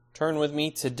Turn with me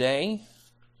today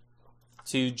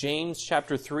to James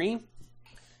chapter 3.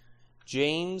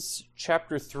 James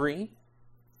chapter 3.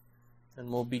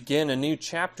 And we'll begin a new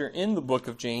chapter in the book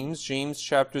of James, James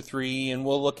chapter 3, and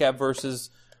we'll look at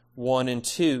verses 1 and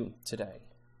 2 today.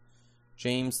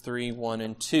 James 3, 1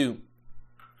 and 2.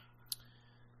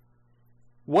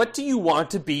 What do you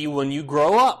want to be when you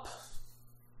grow up?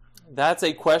 That's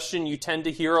a question you tend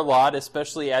to hear a lot,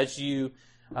 especially as you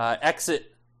exit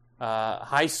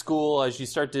high school, as you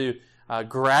start to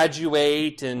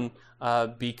graduate and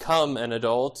become an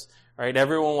adult. Right?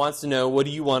 Everyone wants to know, what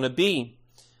do you want to be?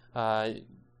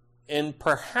 And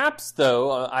perhaps,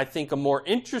 though, I think a more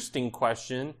interesting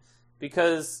question,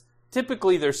 because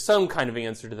typically there's some kind of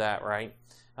answer to that, right?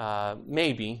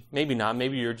 Maybe not.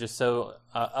 Maybe you're just so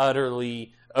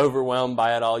utterly overwhelmed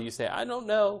by it all, you say, I don't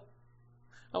know.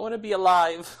 I want to be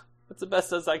alive. That's the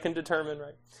best as I can determine,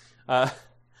 right?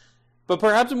 But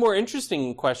perhaps a more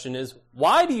interesting question is,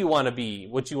 why do you want to be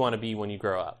what you want to be when you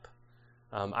grow up?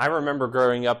 I remember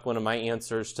growing up, one of my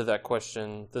answers to that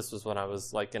question, this was when I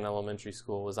was like in elementary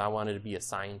school, was I wanted to be a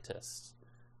scientist.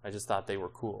 I just thought they were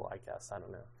cool, I guess. I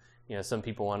don't know. You know, some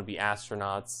people want to be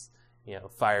astronauts, you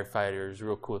know, firefighters,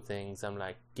 real cool things. I'm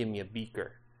like, give me a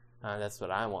beaker. That's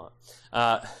what I want.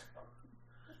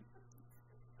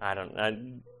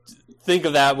 Think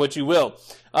of that what you will.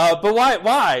 But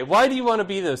why? Why do you want to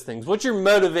be those things? What's your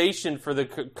motivation for the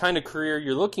kind of career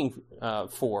you're looking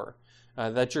for,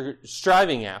 that you're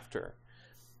striving after?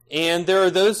 And there are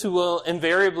those who will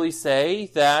invariably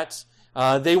say that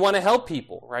they want to help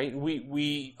people, right?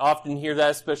 We often hear that,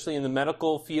 especially in the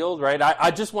medical field, right? I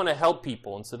just want to help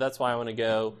people, and so that's why I want to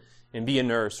go and be a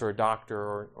nurse or a doctor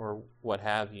or what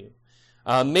have you.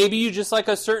 Maybe you just like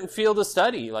a certain field of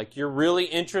study, like you're really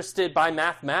interested by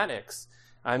mathematics.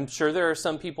 I'm sure there are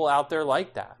some people out there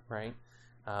like that, right?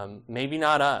 Maybe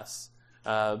not us.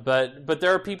 But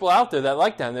there are people out there that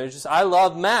like that. And they're just, I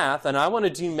love math and I want to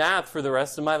do math for the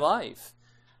rest of my life.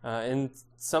 And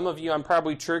some of you I'm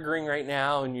probably triggering right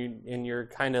now, and you're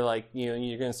kind of like, you know,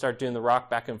 you're going to start doing the rock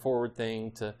back and forward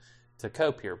thing to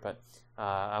cope here. But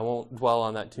I won't dwell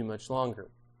on that too much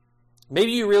longer.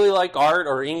 Maybe you really like art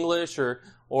or English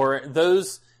or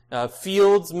those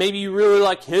fields. Maybe you really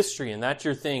like history and that's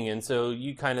your thing. And so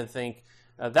you kind of think,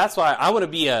 that's why I want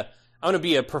to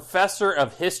be a professor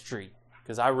of history,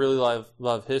 because I really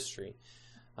love history.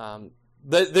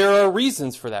 There are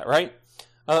reasons for that, right?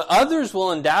 Others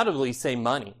will undoubtedly say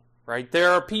money, right?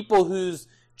 There are people whose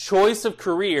choice of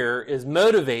career is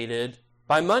motivated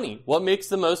by money. What makes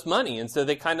the most money? And so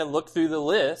they kind of look through the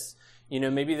list. You know,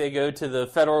 maybe they go to the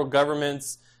federal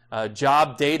government's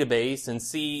job database and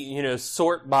see, you know,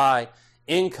 sort by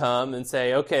income and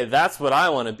say, okay, that's what I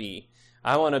want to be.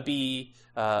 I want to be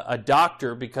a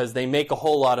doctor because they make a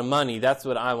whole lot of money. That's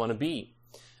what I want to be.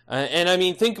 And I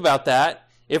mean, think about that.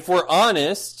 If we're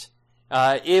honest,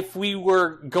 if we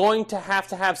were going to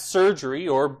have surgery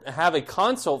or have a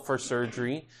consult for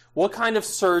surgery, what kind of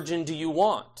surgeon do you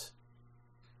want?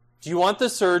 Do you want the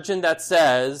surgeon that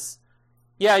says,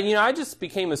 yeah, you know, I just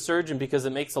became a surgeon because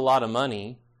it makes a lot of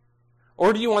money?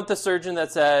 Or do you want the surgeon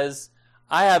that says,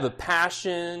 I have a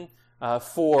passion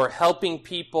for helping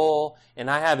people,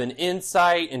 and I have an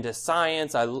insight into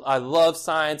science. I love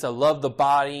science. I love the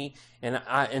body,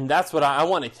 and that's what I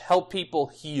want to help people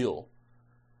heal.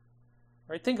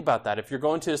 Right? Think about that. If you're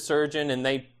going to a surgeon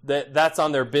and that's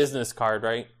on their business card,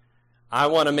 right? I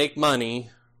want to make money,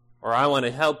 or I want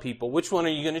to help people. Which one are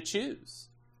you going to choose?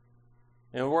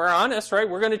 And we're honest, right?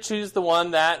 We're going to choose the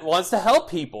one that wants to help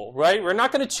people, right? We're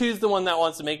not going to choose the one that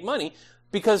wants to make money,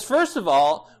 because first of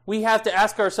all, we have to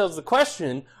ask ourselves the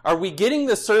question, are we getting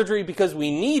the surgery because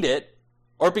we need it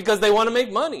or because they want to make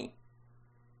money?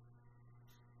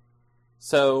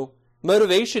 So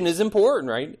motivation is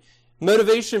important, right?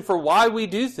 Motivation for why we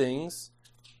do things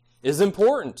is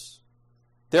important.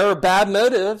 There are bad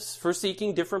motives for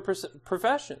seeking different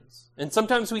professions. And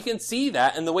sometimes we can see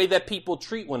that in the way that people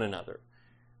treat one another.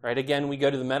 Right? Again, we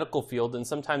go to the medical field, and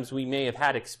sometimes we may have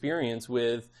had experience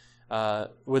with a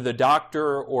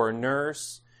doctor or a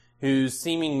nurse whose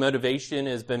seeming motivation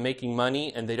has been making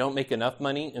money, and they don't make enough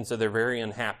money, and so they're very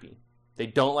unhappy. They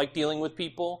don't like dealing with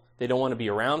people. They don't want to be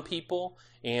around people.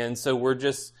 And so we're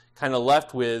just kind of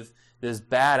left with this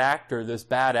bad actor, this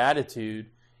bad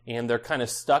attitude, and they're kind of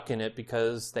stuck in it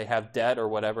because they have debt or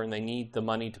whatever, and they need the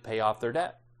money to pay off their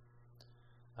debt.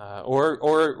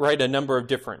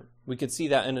 We could see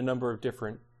that in a number of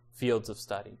different fields of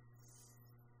study.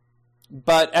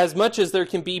 But as much as there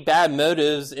can be bad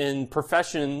motives in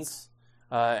professions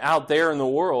out there in the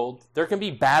world, there can be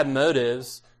bad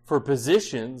motives for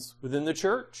positions within the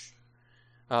church.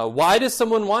 Why does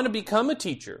someone want to become a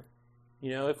teacher?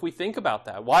 if we think about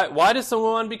that. Why does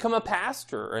someone want to become a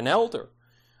pastor or an elder?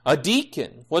 A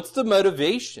deacon? What's the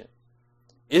motivation?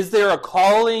 Is there a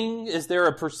calling? Is there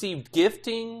a perceived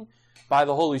gifting by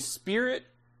the Holy Spirit?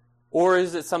 Or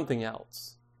is it something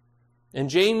else? And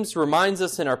James reminds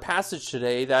us in our passage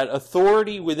today that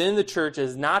authority within the church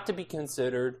is not to be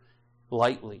considered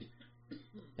lightly.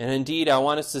 And indeed, I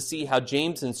want us to see how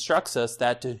James instructs us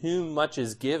that to whom much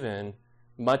is given,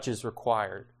 much is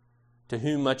required. To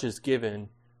whom much is given,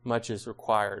 much is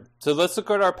required. So let's look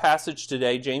at our passage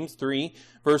today, James 3,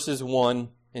 verses 1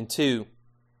 and 2.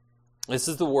 This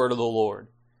is the word of the Lord.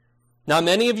 Now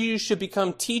many of you should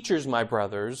become teachers, my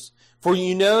brothers, for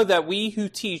you know that we who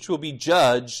teach will be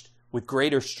judged with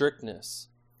greater strictness.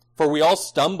 For we all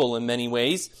stumble in many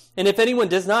ways, and if anyone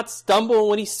does not stumble in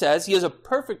what he says, he is a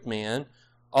perfect man,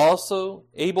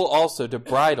 able also to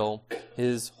bridle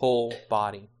his whole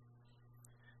body.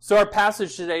 So our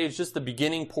passage today is just the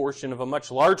beginning portion of a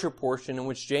much larger portion in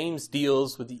which James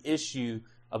deals with the issue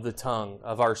of the tongue,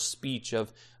 of our speech,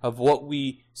 of what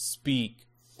we speak.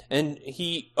 And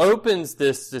he opens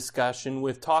this discussion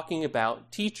with talking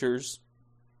about teachers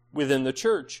within the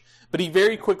church. But he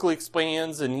very quickly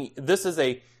expands, and this is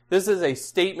a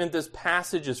statement, this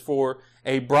passage is for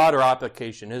a broader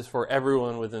application, is for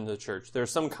everyone within the church. There are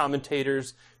some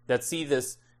commentators that see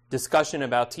this discussion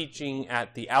about teaching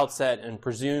at the outset and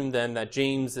presume then that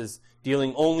James is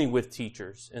dealing only with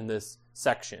teachers in this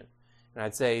section. And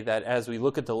I'd say that as we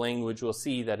look at the language, we'll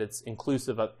see that it's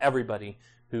inclusive of everybody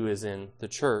who is in the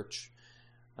church.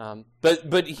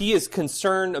 But he is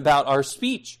concerned about our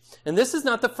speech. And this is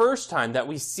not the first time that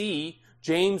we see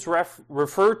James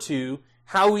refer to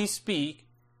how we speak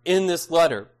in this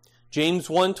letter. James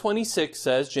 1:26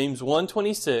 says, James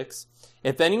 1:26,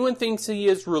 if anyone thinks he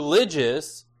is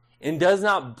religious and does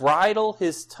not bridle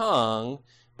his tongue,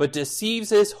 but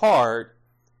deceives his heart,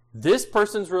 this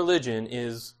person's religion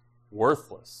is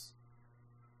worthless.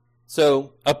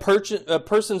 So a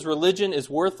person's religion is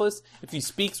worthless if he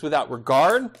speaks without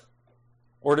regard,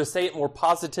 or to say it more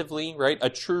positively, right? A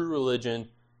true religion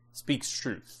speaks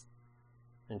truth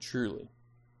and truly.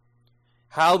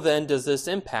 How then does this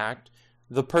impact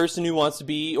the person who wants to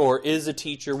be or is a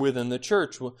teacher within the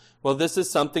church? Well, this is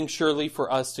something surely for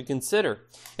us to consider.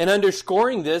 And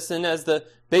underscoring this, and as the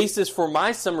basis for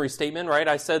my summary statement, right?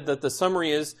 I said that the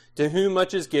summary is, to whom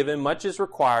much is given, much is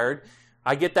required.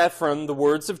 I get that from the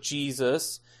words of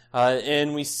Jesus,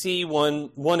 and we see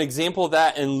one example of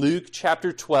that in Luke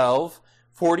chapter 12,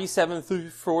 47 through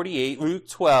 48. Luke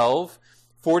 12,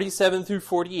 47 through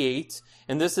 48,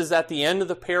 and this is at the end of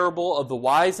the parable of the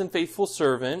wise and faithful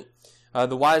servant,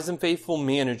 the wise and faithful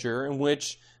manager, in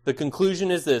which the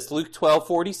conclusion is this, Luke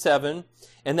 12:47,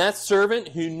 and that servant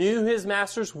who knew his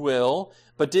master's will,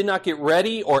 but did not get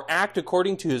ready or act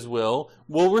according to his will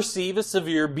receive a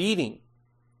severe beating.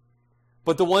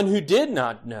 But the one who did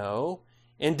not know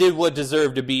and did what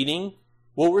deserved a beating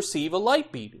will receive a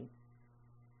light beating.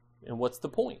 And what's the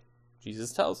point?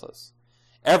 Jesus tells us,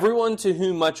 everyone to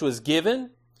whom much was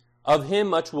given, of him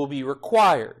much will be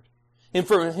required. And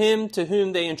from him to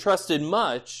whom they entrusted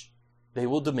much, they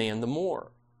will demand the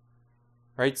more.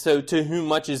 Right? So to whom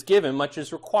much is given, much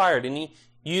is required. And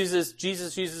Jesus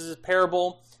uses this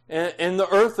parable in the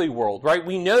earthly world, right?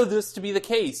 We know this to be the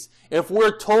case. If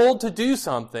we're told to do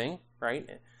something,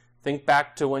 right? Think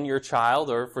back to when you're a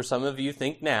child, or for some of you,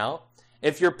 think now.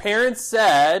 If your parents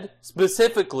said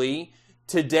specifically,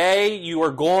 today you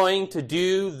are going to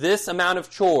do this amount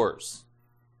of chores,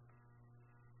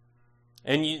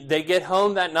 and they get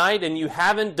home that night and you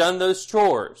haven't done those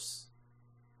chores,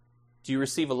 do you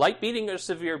receive a light beating or a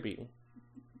severe beating?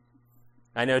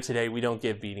 I know today we don't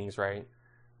give beatings, right?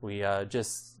 We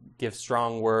just give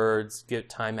strong words, give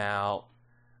time out,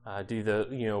 do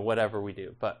the, whatever we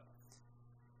do.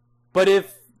 But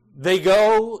if they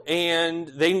go and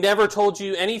they never told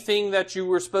you anything that you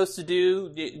were supposed to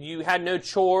do, you had no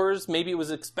chores, maybe it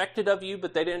was expected of you,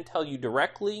 but they didn't tell you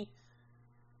directly,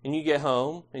 and you get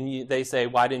home and they say,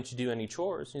 why didn't you do any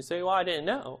chores? And you say, well, I didn't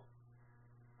know.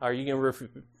 Are you going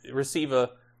to receive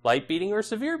a light beating or a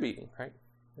severe beating, right?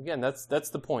 Again, that's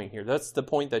the point here. That's the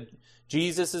point that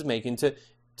Jesus is making.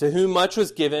 To whom much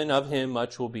was given, of him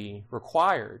much will be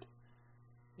required.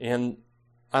 And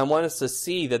I want us to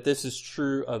see that this is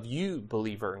true of you,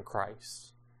 believer in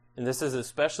Christ. And this is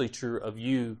especially true of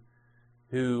you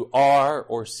who are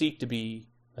or seek to be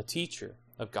a teacher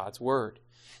of God's Word.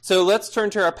 So let's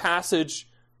turn to our passage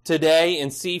today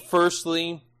and see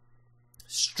firstly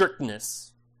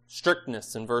strictness.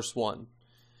 Strictness in verse 1.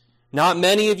 Not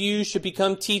many of you should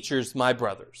become teachers, my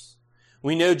brothers.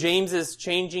 We know James is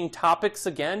changing topics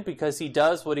again because he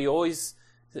does what he always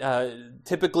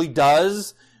typically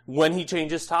does when he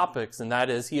changes topics, and that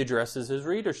is he addresses his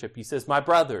readership. He says, my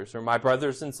brothers, or my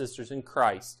brothers and sisters in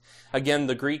Christ. Again,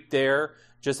 the Greek there,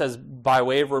 just as by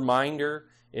way of reminder,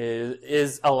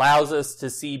 is allows us to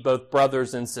see both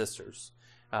brothers and sisters.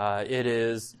 It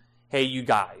is, hey, you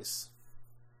guys.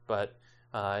 But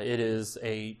it is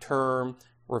a term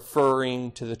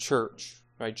referring to the church.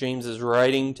 Right? James is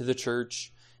writing to the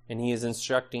church, and he is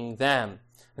instructing them.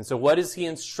 And so what does he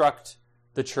instruct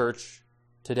the church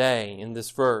today in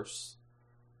this verse?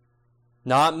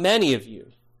 Not many of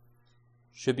you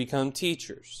should become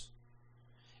teachers.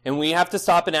 And we have to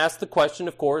stop and ask the question,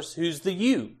 of course, who's the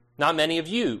you? Not many of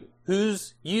you.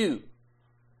 Who's you?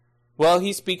 Well,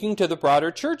 he's speaking to the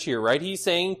broader church here, right? He's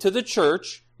saying to the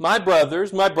church, my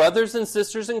brothers and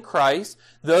sisters in Christ,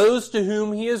 those to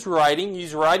whom he is writing.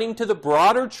 He's writing to the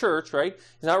broader church, right?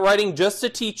 He's not writing just to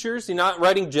teachers. He's not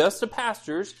writing just to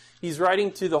pastors. He's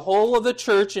writing to the whole of the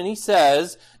church, and he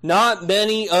says, not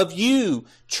many of you,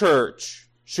 church,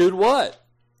 should what?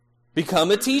 Become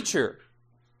a teacher.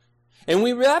 And we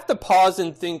have to pause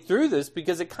and think through this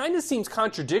because it kind of seems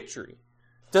contradictory.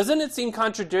 Doesn't it seem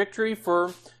contradictory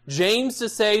for James to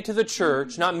say to the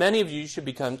church, not many of you should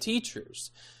become teachers?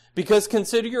 Because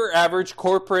consider your average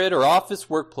corporate or office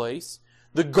workplace.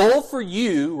 The goal for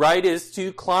you, right, is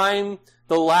to climb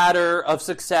the ladder of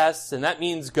success, and that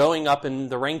means going up in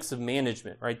the ranks of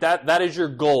management, right? That is your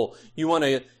goal. You want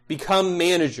to become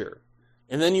manager,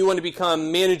 and then you want to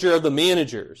become manager of the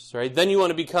managers, right? Then you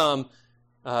want to become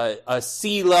a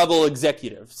C-level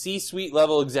executive, C-suite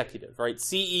level executive, right?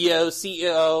 CEO,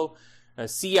 CEO,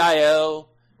 CIO,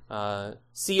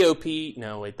 COP.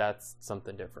 No, wait, that's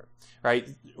something different, right?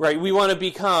 Right. We want to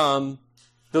become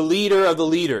the leader of the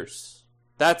leaders.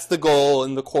 That's the goal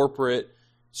in the corporate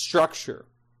structure.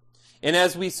 And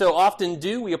as we so often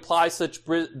do, we apply such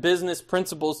business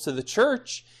principles to the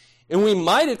church, and we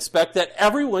might expect that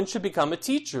everyone should become a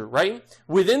teacher, right?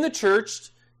 Within the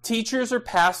church, teachers or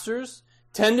pastors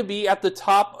tend to be at the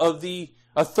top of the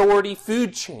authority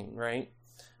food chain, right?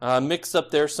 Mixed up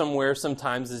there somewhere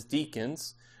sometimes as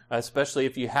deacons, especially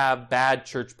if you have bad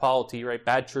church polity, right?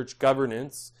 Bad church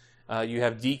governance. You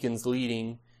have deacons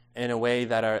leading in a way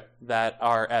that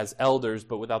are as elders,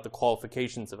 but without the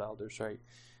qualifications of elders, right?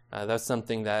 That's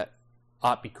something that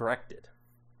ought be corrected.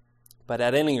 But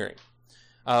at any rate,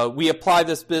 we apply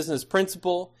this business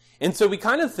principle, and so we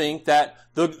kind of think that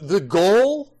the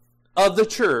goal of the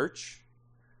church,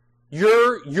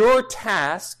 your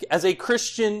task as a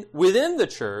Christian within the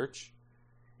church,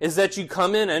 is that you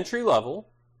come in entry level,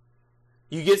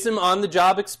 you get some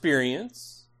on-the-job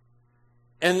experience,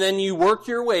 and then you work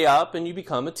your way up and you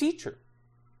become a teacher.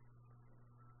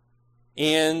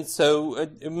 And so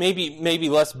maybe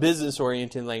less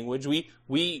business-oriented language.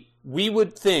 We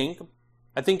would think,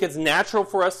 I think it's natural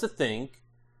for us to think,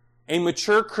 a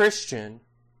mature Christian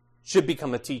should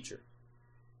become a teacher.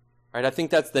 Right? I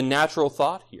think that's the natural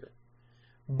thought here.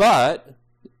 But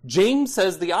James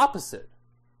says the opposite.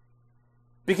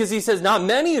 Because he says, not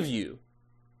many of you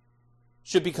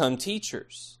should become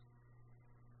teachers.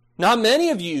 Not many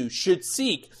of you should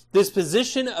seek this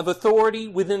position of authority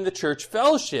within the church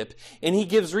fellowship. And he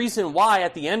gives reason why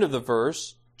at the end of the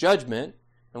verse, judgment,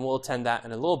 and we'll attend that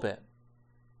in a little bit.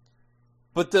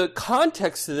 But the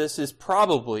context of this is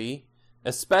probably,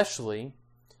 especially,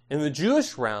 in the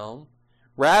Jewish realm,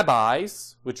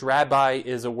 rabbis, which rabbi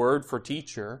is a word for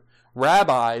teacher,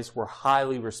 rabbis were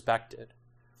highly respected.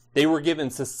 They were given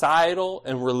societal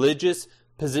and religious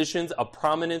positions of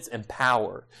prominence and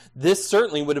power. This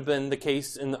certainly would have been the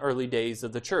case in the early days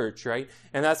of the church, right?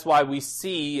 And that's why we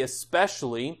see,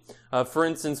 especially, for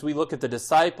instance, we look at the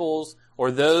disciples or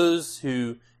those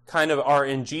who kind of are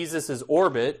in Jesus'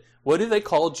 orbit. What do they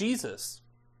call Jesus?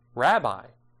 Rabbi.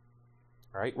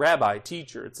 Right? Rabbi,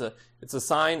 teacher. It's a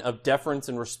sign of deference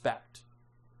and respect.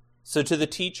 So to the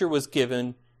teacher was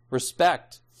given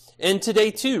respect. And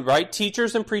today too, right?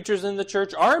 Teachers and preachers in the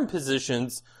church are in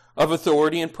positions of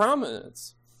authority and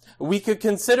prominence. We could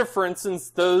consider, for instance,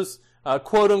 those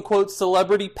quote-unquote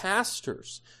celebrity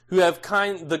pastors who have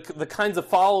the kinds of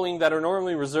following that are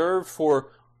normally reserved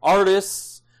for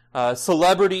artists,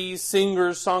 celebrities,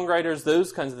 singers, songwriters,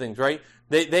 those kinds of things, right?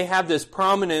 They have this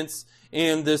prominence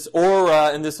and this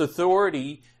aura and this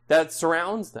authority that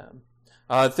surrounds them.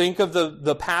 Think of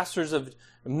the pastors of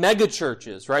mega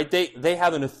churches, right? They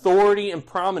have an authority and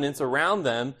prominence around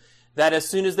them that as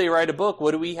soon as they write a book,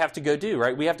 what do we have to go do,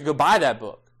 right? We have to go buy that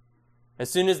book.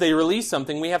 As soon as they release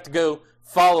something, we have to go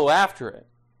follow after it.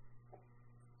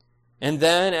 And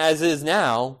then, as is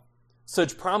now,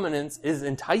 such prominence is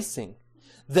enticing.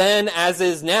 Then, as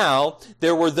is now,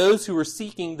 there were those who were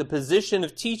seeking the position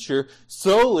of teacher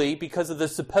solely because of the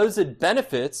supposed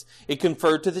benefits it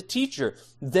conferred to the teacher.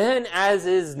 Then, as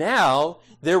is now,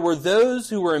 there were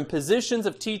those who were in positions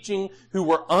of teaching who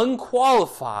were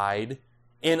unqualified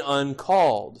and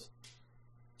uncalled.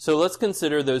 So let's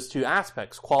consider those two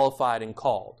aspects, qualified and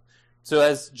called. So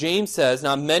as James says,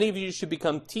 now many of you should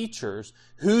become teachers.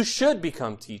 Who should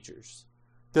become teachers?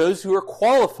 Those who are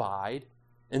qualified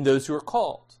and those who are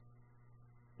called.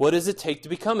 What does it take to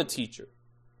become a teacher?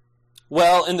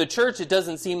 Well, in the church, it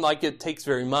doesn't seem like it takes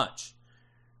very much,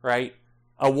 right?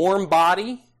 A warm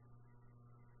body,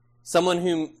 someone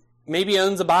who maybe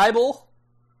owns a Bible,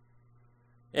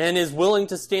 and is willing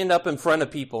to stand up in front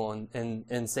of people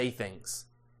and say things.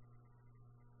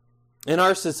 In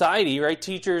our society, right,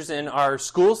 teachers in our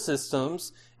school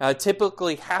systems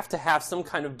typically have to have some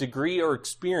kind of degree or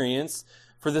experience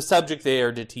for the subject they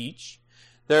are to teach.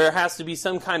 There has to be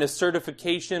some kind of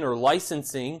certification or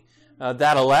licensing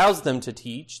that allows them to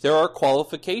teach. There are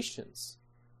qualifications.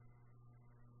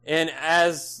 And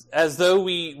as though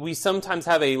we sometimes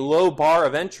have a low bar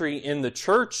of entry in the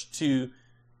church to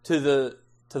the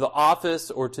office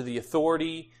or to the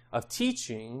authority of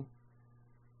teaching,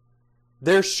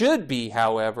 there should be,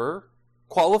 however,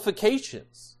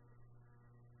 qualifications.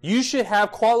 You should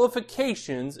have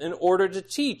qualifications in order to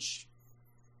teach.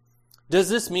 Does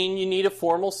this mean you need a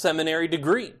formal seminary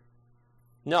degree?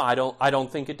 No, I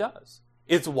don't think it does.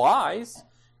 It's wise.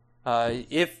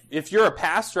 If you're a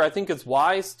pastor, I think it's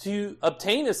wise to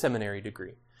obtain a seminary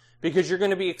degree because you're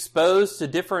going to be exposed to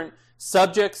different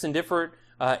subjects and different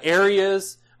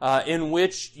areas in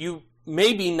which you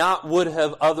maybe not would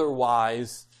have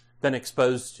otherwise been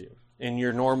exposed to in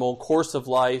your normal course of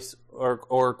life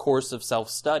or course of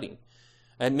self-study.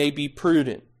 It may be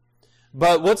prudent.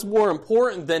 But what's more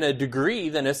important than a degree,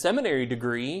 than a seminary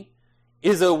degree,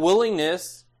 is a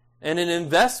willingness and an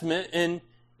investment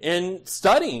in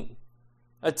studying,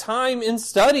 a time in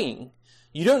studying.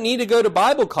 You don't need to go to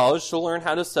Bible college to learn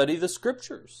how to study the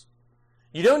Scriptures.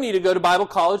 You don't need to go to Bible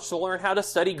college to learn how to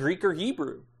study Greek or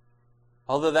Hebrew,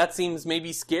 although that seems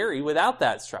maybe scary without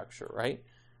that structure, right?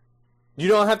 You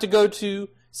don't have to go to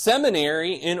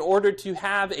seminary in order to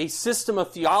have a system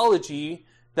of theology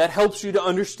that helps you to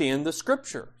understand the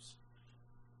Scriptures.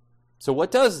 So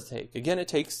what does it take? Again, it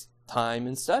takes time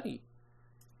and study.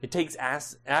 It takes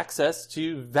access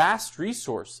to vast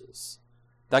resources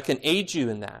that can aid you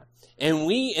in that. And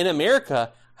we in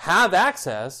America have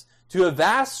access to a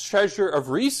vast treasure of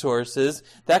resources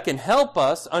that can help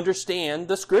us understand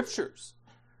the Scriptures.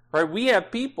 Right? We have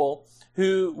people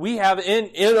who we have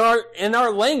in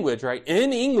our language, right?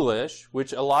 In English,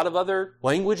 which a lot of other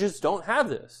languages don't have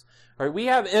this. Right? We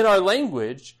have in our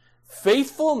language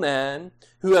faithful men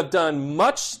who have done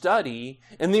much study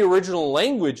in the original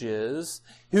languages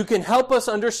who can help us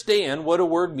understand what a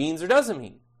word means or doesn't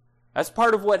mean. That's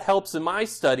part of what helps in my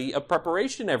study of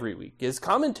preparation every week is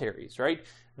commentaries, right?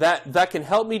 That can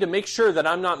help me to make sure that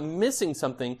I'm not missing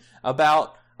something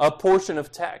about a portion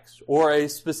of text or a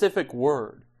specific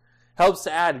word. Helps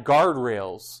to add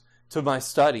guardrails to my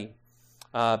study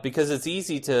because it's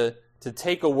easy to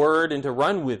take a word and to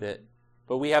run with it,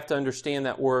 but we have to understand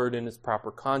that word in its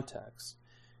proper context.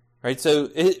 Right? So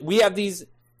we have these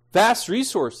vast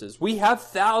resources. We have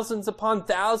thousands upon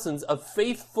thousands of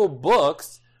faithful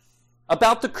books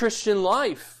about the Christian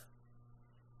life,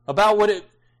 about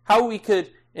how we could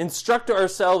instruct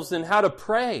ourselves in how to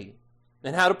pray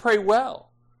and how to pray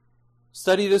well.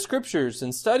 Study the Scriptures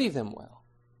and study them well.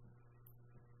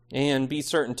 And be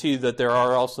certain, too, that there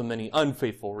are also many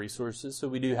unfaithful resources, so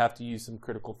we do have to use some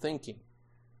critical thinking.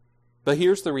 But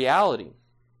here's the reality.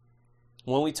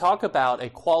 When we talk about a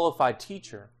qualified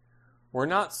teacher, we're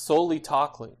not solely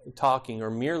talking or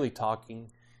merely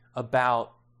talking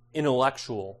about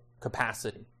intellectual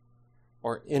capacity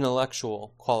or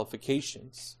intellectual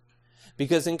qualifications.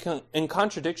 Because in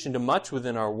contradiction to much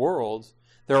within our world,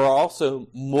 there are also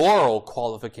moral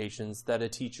qualifications that a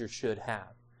teacher should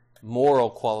have. Moral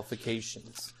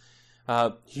qualifications.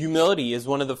 Humility is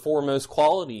one of the foremost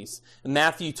qualities. In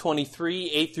Matthew 23,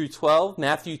 8 through 12,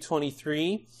 Matthew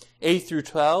 23, 8 through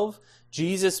 12,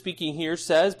 Jesus speaking here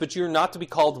says, "But you are not to be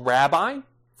called rabbi,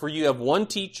 for you have one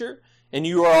teacher, and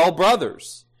you are all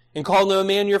brothers. And call no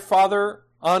man your father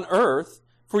on earth,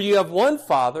 for you have one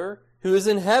Father who is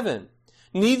in heaven.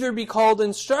 Neither be called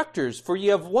instructors, for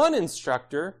you have one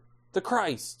instructor, the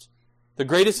Christ. The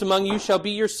greatest among you shall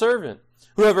be your servant.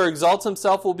 Whoever exalts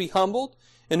himself will be humbled,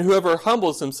 and whoever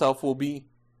humbles himself will be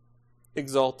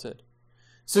exalted."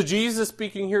 So Jesus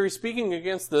speaking here, he's speaking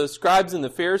against the scribes and the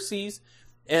Pharisees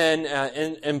And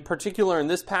in particular in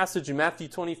this passage in Matthew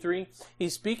 23,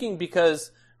 he's speaking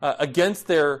because against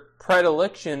their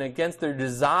predilection, against their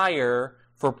desire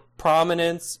for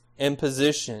prominence and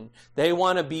position. They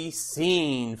want to be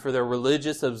seen for their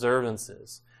religious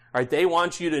observances. All right, they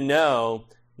want you to know,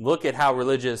 look at how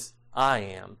religious I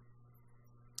am.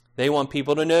 They want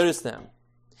people to notice them.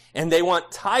 And they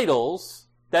want titles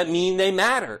that mean they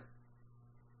matter.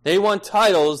 They want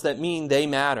titles that mean they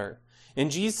matter. And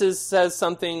Jesus says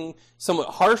something somewhat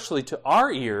harshly to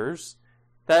our ears,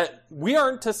 that we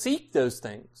aren't to seek those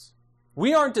things.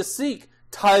 We aren't to seek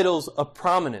titles of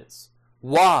prominence.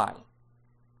 Why?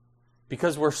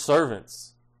 Because we're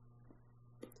servants.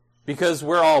 Because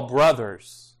we're all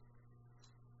brothers.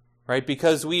 Right?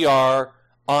 Because we are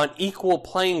on equal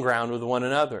playing ground with one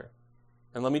another.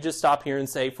 And let me just stop here and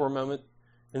say for a moment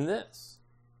in this.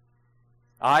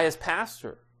 I, as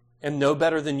pastor, am no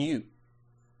better than you.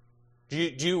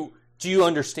 Do you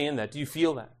understand that? Do you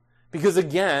feel that? Because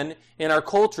again, in our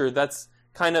culture, that's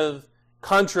kind of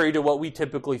contrary to what we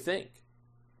typically think.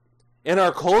 In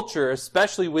our culture,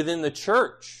 especially within the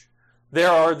church, there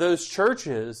are those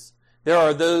churches, there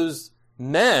are those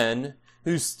men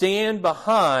who stand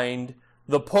behind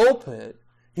the pulpit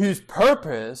whose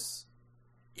purpose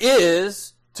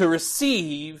is to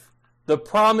receive the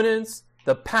prominence,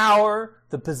 the power,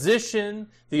 the position,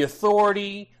 the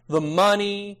authority, the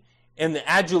money, and the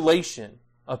adulation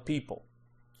of people.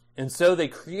 And so they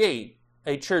create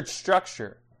a church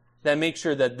structure that makes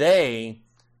sure that they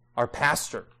are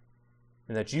pastor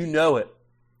and that you know it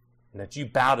and that you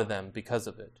bow to them because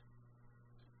of it.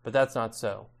 But that's not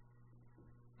so.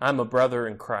 I'm a brother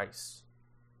in Christ.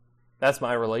 That's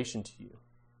my relation to you.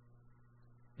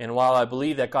 And while I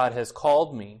believe that God has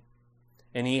called me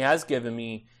and He has given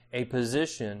me a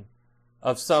position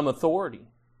of some authority,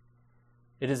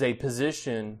 it is a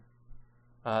position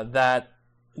that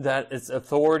its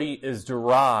authority is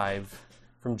derived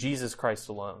from Jesus Christ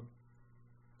alone.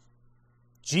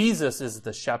 Jesus is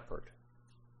the shepherd.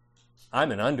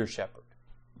 I'm an under-shepherd.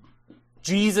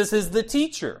 Jesus is the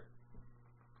teacher.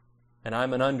 And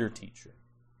I'm an under-teacher.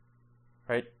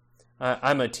 Right?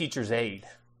 I'm a teacher's aide.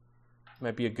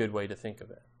 Might be a good way to think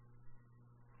of it.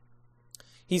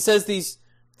 He says these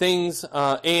things,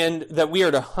 and that we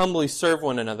are to humbly serve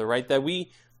one another, right? That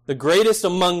the greatest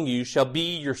among you shall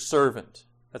be your servant.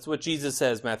 That's what Jesus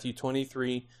says, Matthew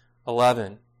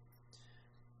 23:11.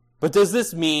 But does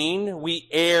this mean we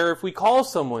err if we call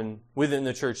someone within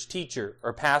the church teacher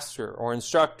or pastor or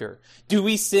instructor? Do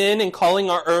we sin in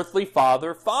calling our earthly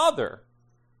father, Father?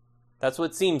 That's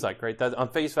what it seems like, right? That, on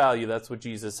face value, that's what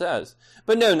Jesus says.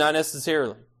 But no, not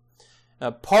necessarily.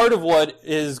 Part of what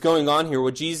is going on here,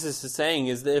 what Jesus is saying,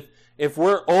 is that if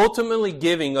we're ultimately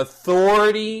giving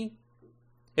authority,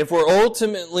 if we're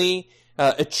ultimately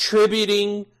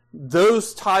attributing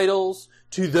those titles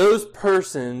to those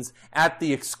persons at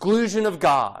the exclusion of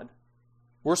God,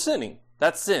 we're sinning.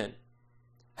 That's sin.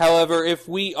 However, if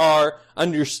we are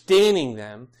understanding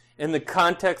them in the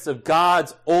context of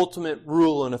God's ultimate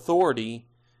rule and authority,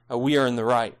 we are in the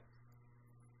right.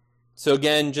 So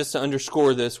again, just to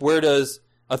underscore this, where does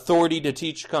authority to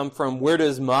teach come from? Where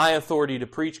does my authority to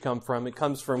preach come from? It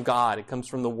comes from God. It comes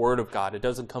from the Word of God. It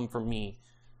doesn't come from me.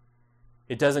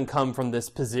 It doesn't come from this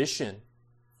position.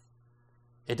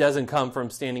 It doesn't come from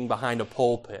standing behind a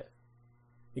pulpit.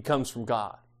 It comes from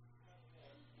God.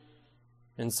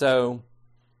 And so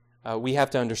we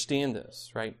have to understand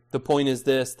this, right? The point is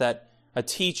this, that a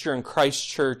teacher in Christ's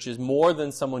church is more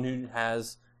than someone who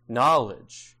has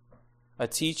knowledge. A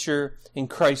teacher in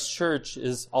Christ's church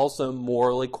is also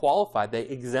morally qualified. They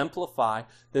exemplify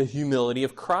the humility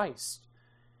of Christ.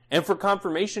 And for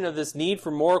confirmation of this need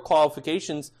for moral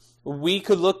qualifications, we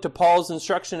could look to Paul's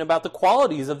instruction about the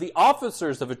qualities of the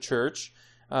officers of a church.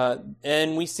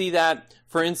 And we see that,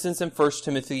 for instance, in 1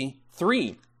 Timothy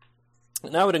 3.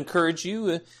 And I would encourage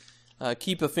you to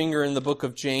keep a finger in the book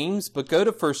of James, but go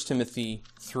to 1 Timothy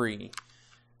 3.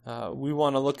 We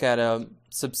want to look at a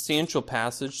substantial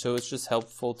passage, so it's just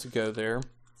helpful to go there.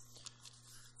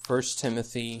 1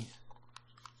 Timothy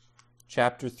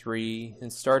chapter 3,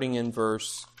 and starting in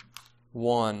verse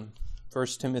 1. 1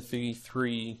 Timothy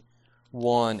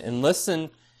 3:1. And listen,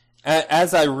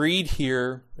 as I read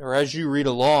here, or as you read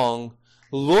along,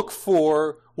 look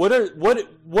for what are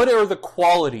the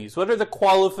qualities, what are the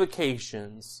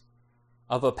qualifications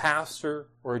of a pastor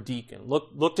or a deacon.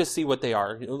 Look to see what they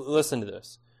are. Listen to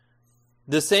this.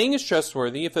 The saying is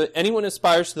trustworthy. If anyone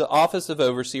aspires to the office of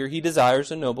overseer, he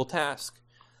desires a noble task.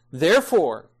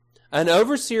 Therefore, an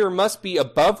overseer must be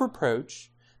above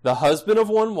reproach, the husband of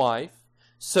one wife,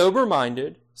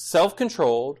 sober-minded,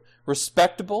 self-controlled,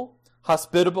 respectable,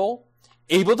 hospitable,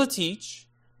 able to teach,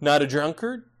 not a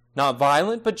drunkard, not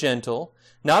violent but gentle,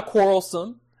 not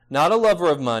quarrelsome, not a lover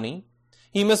of money.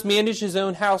 He must manage his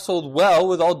own household well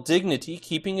with all dignity,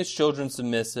 keeping his children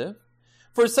submissive.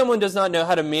 For if someone does not know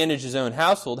how to manage his own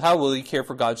household, how will he care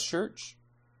for God's church?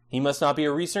 He must not be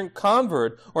a recent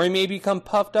convert, or he may become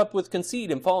puffed up with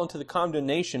conceit and fall into the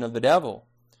condemnation of the devil.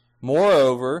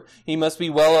 Moreover, he must be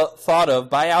well thought of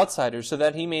by outsiders, so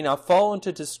that he may not fall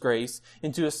into disgrace,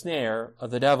 into a snare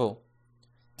of the devil.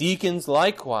 Deacons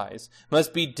likewise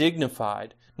must be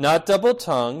dignified, not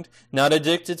double-tongued, not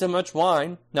addicted to much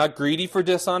wine, not greedy for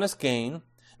dishonest gain.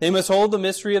 They must hold the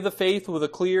mystery of the faith with a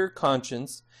clear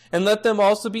conscience, and let them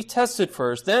also be tested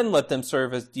first. Then let them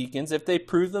serve as deacons if they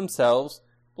prove themselves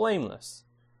blameless.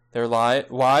 Their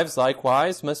wives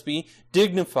likewise must be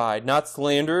dignified, not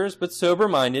slanderers, but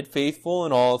sober-minded, faithful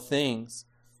in all things.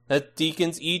 Let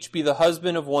deacons each be the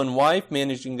husband of one wife,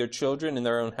 managing their children and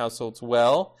their own households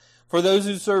well. For those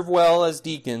who serve well as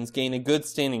deacons gain a good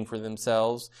standing for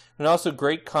themselves, and also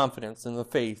great confidence in the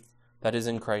faith that is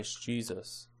in Christ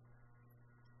Jesus.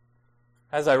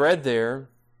 As I read there,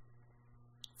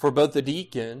 for both the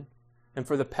deacon and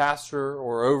for the pastor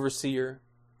or overseer,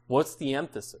 what's the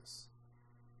emphasis?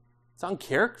 It's on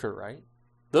character, right?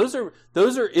 Those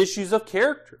are issues of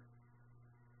character.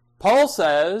 Paul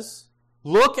says,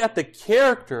 look at the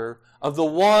character of the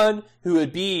one who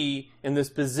would be in this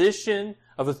position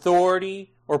of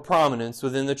authority or prominence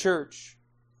within the church.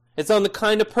 It's on the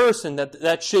kind of person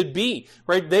that should be,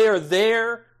 right? They are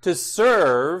there to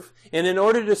serve, and in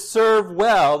order to serve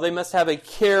well, they must have a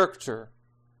character,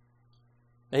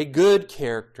 a good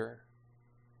character.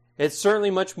 It's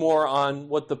certainly much more on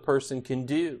what the person can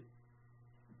do.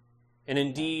 And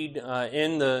indeed,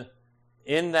 in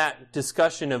that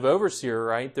discussion of overseer,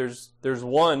 right, there's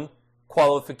one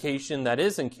qualification that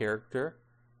is in character,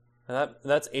 and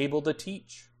that's able to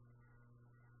teach.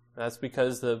 That's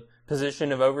because the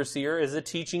position of overseer is a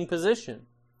teaching position.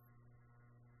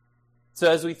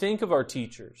 So as we think of our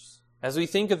teachers, as we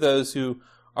think of those who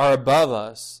are above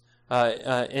us,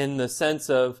 in the sense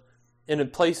of in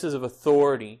places of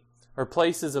authority or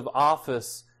places of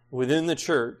office within the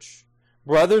church,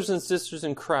 brothers and sisters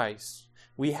in Christ,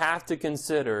 we have to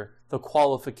consider the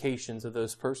qualifications of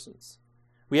those persons.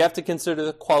 We have to consider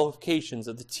the qualifications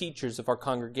of the teachers of our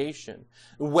congregation,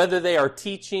 whether they are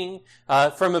teaching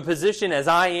from a position as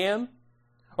I am,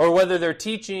 or whether they're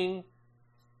teaching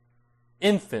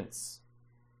infants.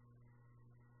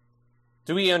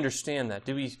 Do we understand that?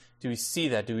 Do we see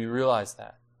that? Do we realize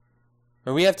that?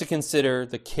 Or we have to consider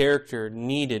the character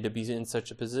needed to be in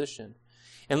such a position.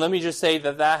 And let me just say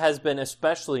that has been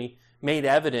especially made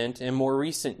evident in more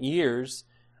recent years,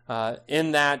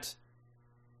 in that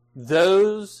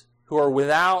those who are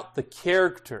without the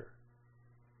character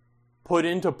put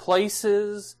into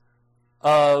places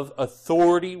of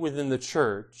authority within the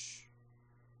church,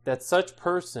 that such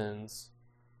persons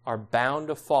are bound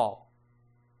to fall.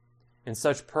 And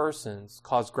such persons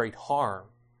cause great harm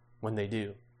when they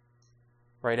do.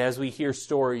 Right? As we hear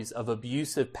stories of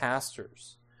abusive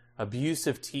pastors,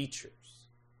 abusive teachers,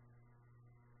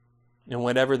 and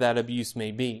whatever that abuse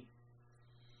may be,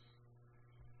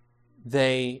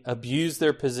 they abuse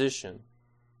their position,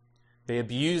 they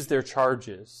abuse their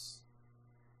charges,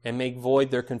 and make void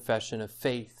their confession of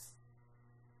faith.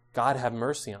 God have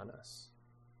mercy on us,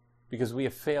 because we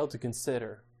have failed to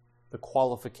consider the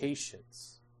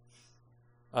qualifications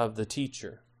of the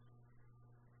teacher.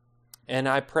 And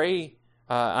I pray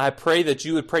that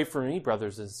you would pray for me,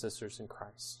 brothers and sisters in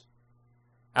Christ.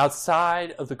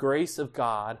 Outside of the grace of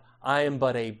God, I am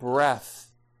but a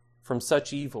breath from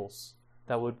such evils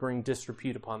that would bring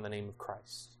disrepute upon the name of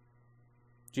Christ.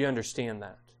 Do you understand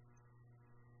that?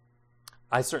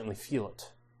 I certainly feel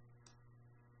it.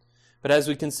 But as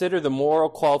we consider the moral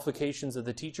qualifications of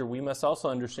the teacher, we must also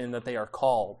understand that they are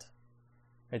called.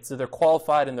 Right? So they're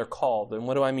qualified and they're called. And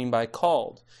what do I mean by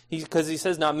called? Because he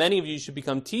says not many of you should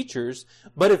become teachers,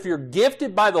 but if you're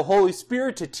gifted by the Holy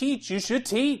Spirit to teach, you should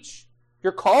teach.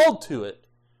 You're called to it.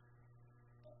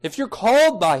 If you're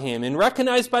called by Him and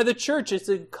recognized by the church, it's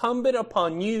incumbent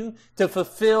upon you to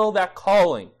fulfill that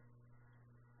calling.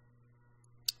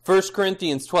 1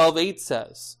 Corinthians 12:8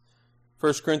 says,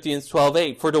 1 Corinthians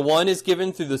 12:8, for to one is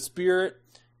given through the Spirit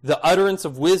the utterance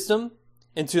of wisdom,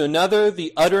 and to another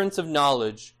the utterance of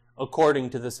knowledge,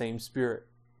 according to the same Spirit.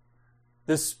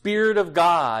 The Spirit of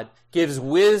God gives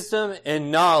wisdom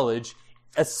and knowledge,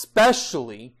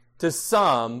 especially to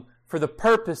some, for the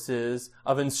purposes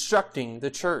of instructing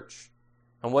the church.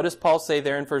 And what does Paul say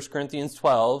there in 1 Corinthians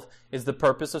 12 is the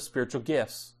purpose of spiritual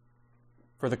gifts?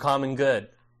 For the common good,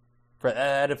 for the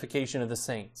edification of the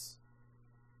saints.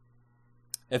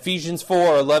 Ephesians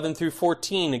 4:11 through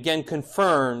 14 again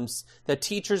confirms that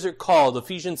teachers are called.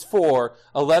 Ephesians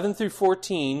 4:11 through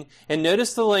 14. And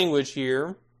notice the language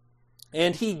here.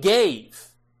 And he gave.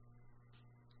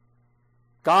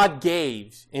 God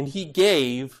gave. And he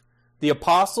gave the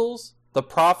apostles, the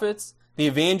prophets, the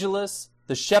evangelists,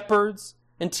 the shepherds,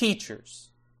 and teachers.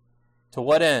 To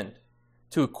what end?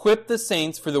 To equip the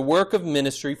saints for the work of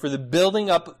ministry, for the building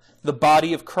up the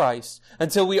body of Christ,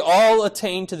 until we all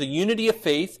attain to the unity of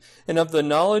faith and of the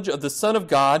knowledge of the Son of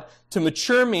God, to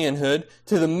mature manhood,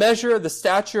 to the measure of the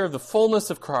stature of the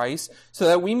fullness of Christ, so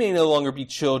that we may no longer be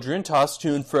children, tossed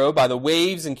to and fro by the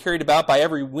waves and carried about by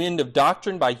every wind of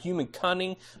doctrine, by human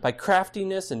cunning, by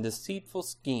craftiness and deceitful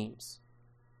schemes.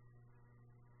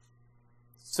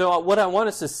 So what I want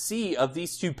us to see of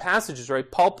these two passages,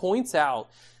 right? Paul points out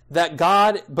that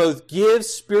God both gives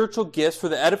spiritual gifts for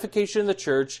the edification of the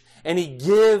church, and he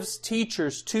gives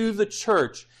teachers to the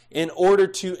church in order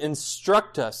to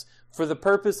instruct us for the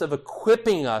purpose of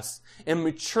equipping us and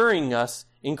maturing us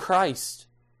in Christ.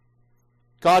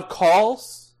 God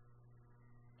calls,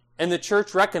 and the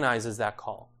church recognizes that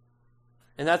call.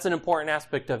 And that's an important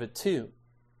aspect of it too.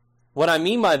 What I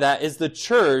mean by that is the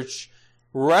church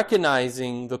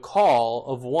recognizing the call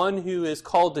of one who is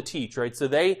called to teach, right?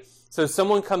 So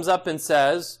someone comes up and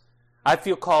says, I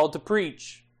feel called to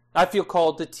preach. I feel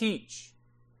called to teach.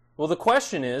 Well, the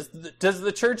question is, does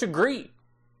the church agree?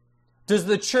 Does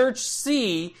the church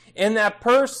see in that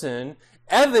person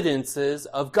evidences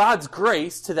of God's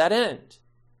grace to that end?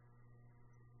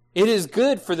 It is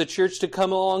good for the church to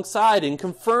come alongside and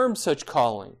confirm such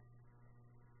calling.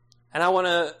 And I want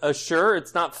to assure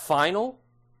it's not final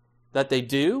that they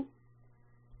do,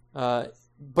 but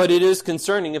it is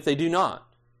concerning if they do not.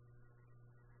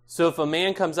 So if a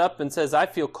man comes up and says, I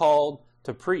feel called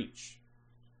to preach,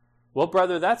 well,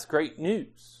 brother, that's great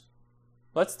news.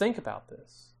 Let's think about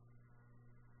this.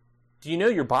 Do you know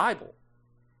your Bible?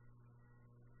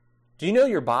 Do you know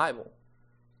your Bible?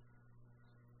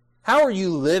 How are you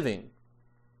living?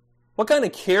 What kind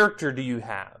of character do you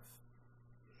have?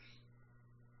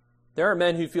 There are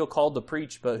men who feel called to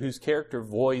preach, but whose character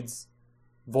voids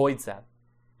that.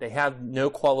 They have no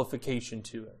qualification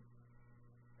to it.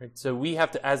 Right? So we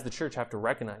have to, as the church, have to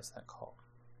recognize that call.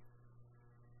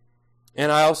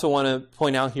 And I also want to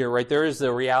point out here, right, there is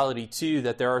the reality, too,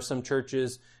 that there are some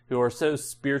churches who are so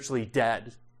spiritually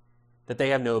dead that they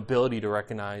have no ability to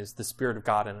recognize the Spirit of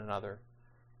God in another.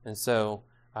 And so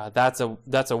that's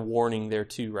a warning there,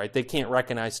 too, right? They can't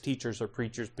recognize teachers or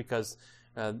preachers because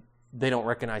they don't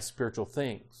recognize spiritual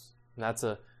things. And that's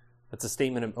a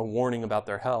statement, a warning about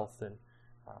their health, and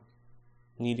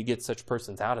need to get such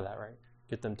persons out of that, right?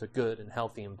 Get them to good and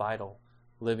healthy and vital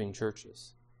living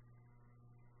churches.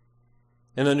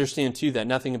 And understand, too, that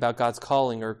nothing about God's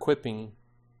calling or equipping,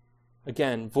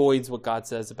 again, voids what God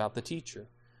says about the teacher.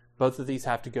 Both of these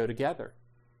have to go together.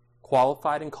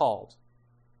 Qualified and called.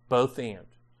 Both and,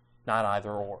 not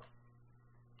either or.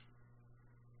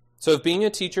 So if being a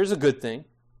teacher is a good thing,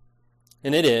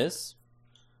 and it is,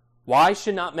 why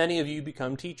should not many of you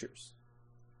become teachers?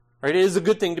 Right? It is a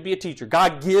good thing to be a teacher.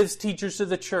 God gives teachers to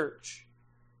the church.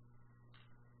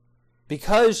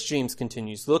 Because, James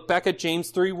continues, look back at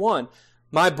James 3:1.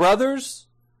 My brothers,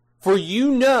 for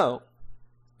you know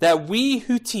that we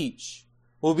who teach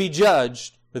will be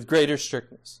judged with greater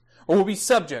strictness, or will be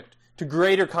subject to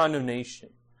greater condemnation.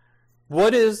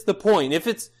 What is the point? If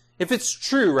it's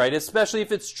true, right? Especially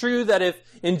if it's true that if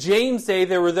in James' day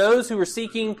there were those who were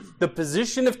seeking the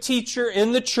position of teacher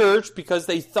in the church because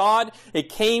they thought it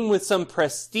came with some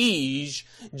prestige,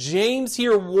 James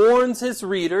here warns his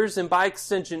readers, and by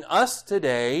extension us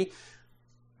today,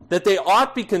 that they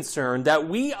ought be concerned, that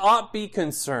we ought be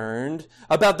concerned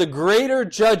about the greater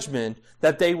judgment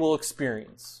that they will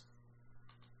experience.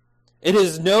 It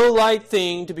is no light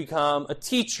thing to become a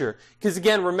teacher. Because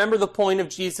again, remember the point of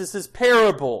Jesus'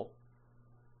 parable.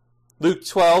 Luke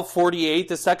 12:48,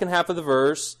 the second half of the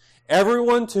verse.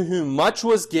 Everyone to whom much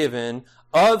was given,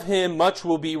 of him much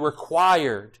will be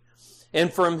required.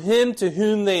 And from him to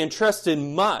whom they entrusted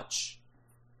much,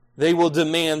 they will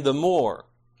demand the more.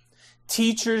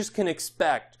 Teachers can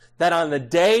expect that on the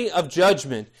day of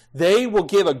judgment, they will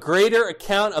give a greater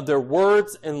account of their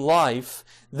words and life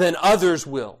than others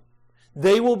will.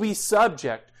 They will be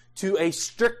subject to a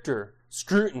stricter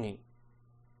scrutiny.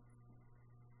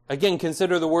 Again,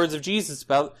 consider the words of Jesus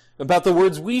about the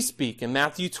words we speak in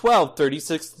Matthew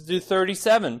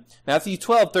 12:36-37. Matthew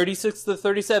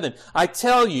 12:36-37. I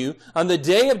tell you, on the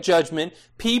day of judgment,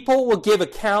 people will give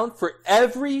account for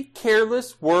every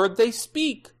careless word they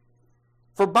speak.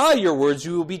 For by your words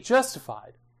you will be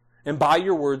justified, and by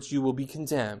your words you will be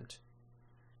condemned.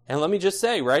 And let me just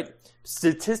say, right,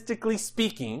 statistically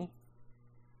speaking,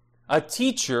 a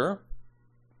teacher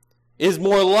is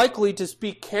more likely to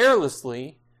speak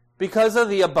carelessly because of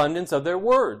the abundance of their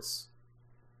words.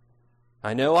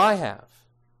 I know I have.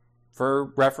 For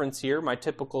reference here, my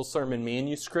typical sermon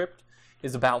manuscript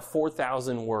is about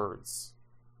 4,000 words.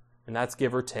 And that's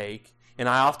give or take. And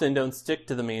I often don't stick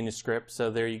to the manuscript,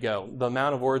 so there you go. The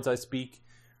amount of words I speak,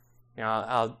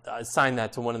 I'll assign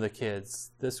that to one of the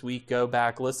kids. This week, go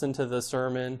back, listen to the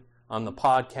sermon on the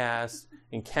podcast,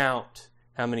 and count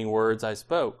how many words I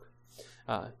spoke.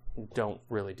 Don't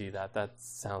really do that. That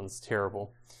sounds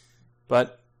terrible.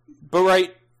 But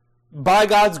right, by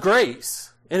God's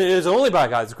grace, and it is only by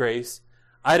God's grace,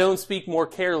 I don't speak more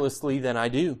carelessly than I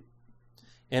do.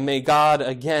 And may God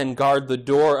again guard the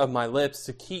door of my lips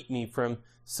to keep me from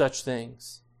such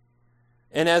things.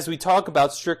 And as we talk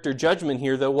about stricter judgment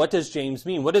here, though, what does James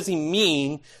mean? What does he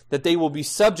mean that they will be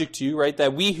subject to, right?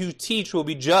 That we who teach will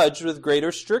be judged with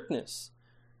greater strictness.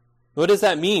 What does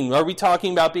that mean? Are we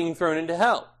talking about being thrown into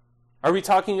hell? Are we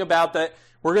talking about that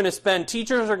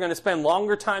teachers are going to spend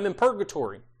longer time in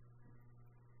purgatory?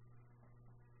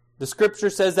 The scripture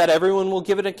says that everyone will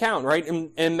give an account, right?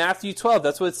 In Matthew 12,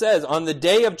 that's what it says. On the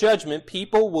day of judgment,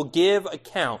 people will give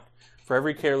account for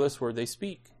every careless word they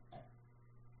speak.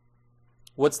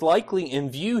 What's likely in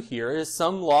view here is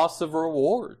some loss of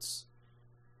rewards,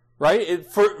 right?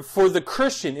 For the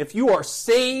Christian, if you are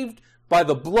saved by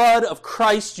the blood of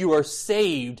Christ, you are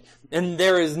saved, and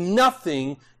there is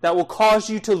nothing that will cause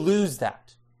you to lose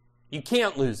that. You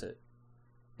can't lose it.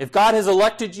 If God has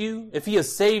elected you, if He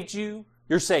has saved you,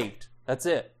 you're saved. That's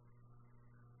it.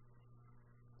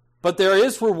 But there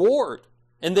is reward,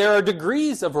 and there are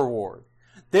degrees of reward.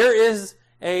 There is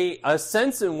a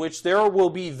sense in which there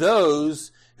will be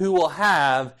those who will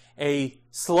have a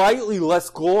slightly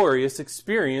less glorious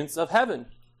experience of heaven.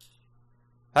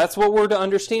 That's what we're to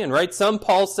understand, right? Some,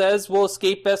 Paul says, will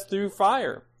escape best through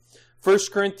fire. 1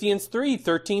 Corinthians 3,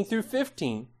 13 through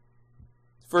 15.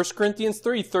 1 Corinthians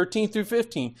 3, 13 through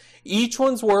 15. Each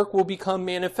one's work will become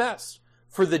manifest.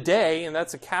 For the day, and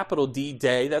that's a capital D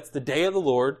day, that's the day of the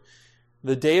Lord,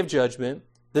 the day of judgment,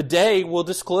 the day will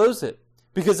disclose it,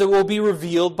 because it will be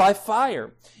revealed by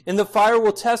fire. And the fire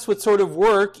will test what sort of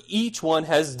work each one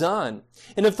has done.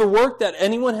 And if the work that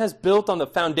anyone has built on the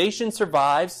foundation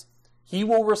survives, he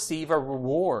will receive a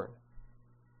reward.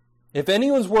 If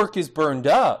anyone's work is burned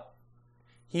up,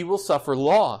 he will suffer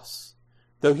loss,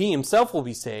 though he himself will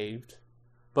be saved,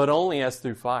 but only as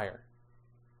through fire.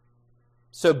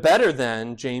 So better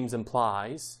then, James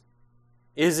implies,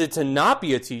 is it to not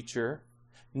be a teacher,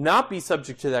 not be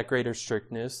subject to that greater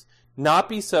strictness, not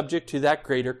be subject to that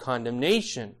greater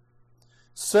condemnation.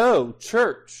 So,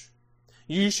 church,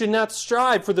 you should not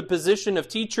strive for the position of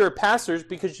teacher or pastors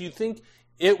because you think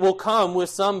it will come with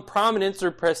some prominence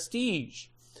or prestige.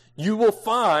 You will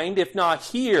find, if not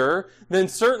here, then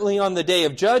certainly on the day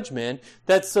of judgment,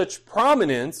 that such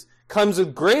prominence comes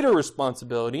with greater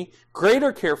responsibility,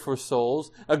 greater care for souls,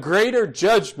 a greater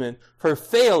judgment for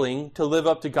failing to live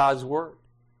up to God's word.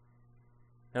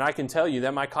 And I can tell you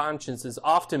that my conscience is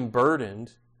often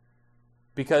burdened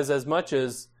because as much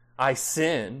as I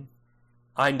sin,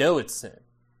 I know it's sin.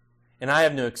 And I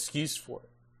have no excuse for it.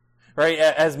 Right?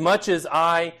 As much as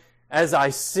I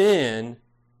sin,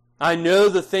 I know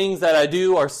the things that I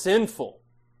do are sinful.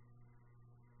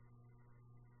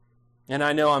 And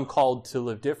I know I'm called to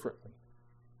live differently.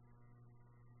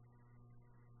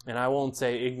 And I won't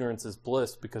say ignorance is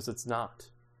bliss because it's not.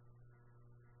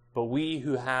 But we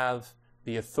who have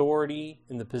the authority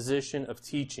in the position of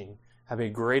teaching have a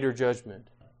greater judgment.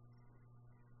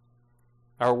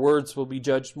 Our words will be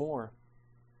judged more.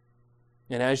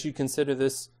 And as you consider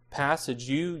this passage,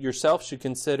 you yourself should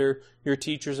consider your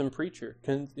teachers and preacher.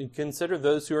 Consider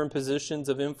those who are in positions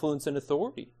of influence and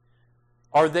authority.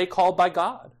 Are they called by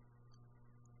God?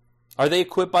 Are they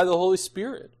equipped by the Holy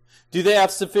Spirit? Do they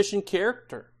have sufficient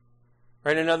character?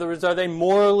 Right? In other words, are they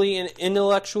morally and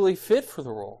intellectually fit for the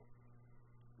role?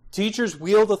 Teachers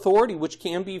wield authority, which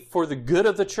can be for the good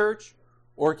of the church,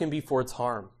 or it can be for its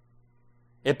harm.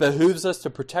 It behooves us to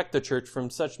protect the church from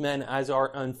such men as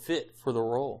are unfit for the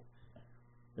role.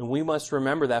 And we must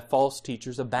remember that false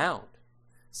teachers abound.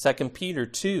 2 Peter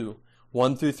 2,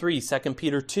 1 through 3. 2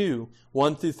 Peter 2,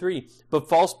 1 through 3. But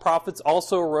false prophets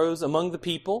also arose among the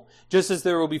people, just as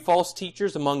there will be false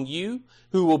teachers among you,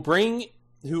 who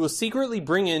will secretly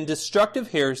bring in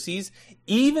destructive heresies,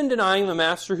 even denying the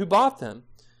master who bought them,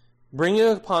 bringing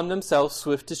upon themselves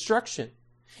swift destruction.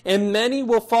 And many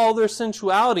will follow their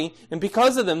sensuality, and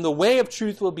because of them, the way of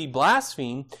truth will be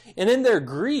blasphemed. And in their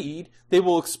greed, they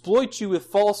will exploit you with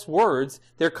false words.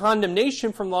 Their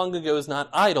condemnation from long ago is not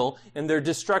idle, and their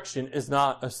destruction is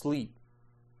not asleep.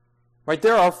 Right?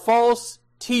 There are false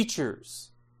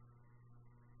teachers.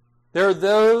 There are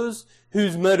those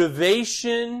whose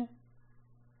motivation,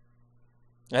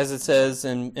 as it says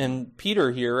in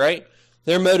Peter here, right?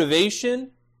 Their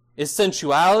motivation is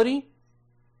sensuality.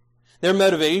 Their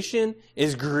motivation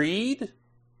is greed.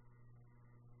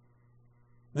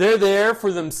 They're there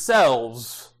for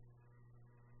themselves.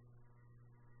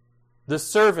 The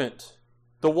servant,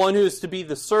 the one who is to be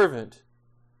the servant,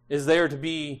 is there to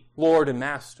be Lord and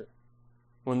Master,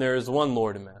 when there is one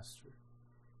Lord and Master.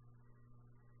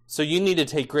 So you need to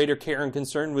take greater care and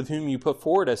concern with whom you put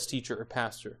forward as teacher or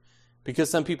pastor, because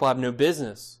some people have no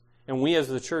business, and we as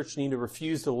the church need to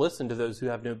refuse to listen to those who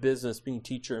have no business being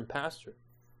teacher and pastor.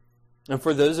 And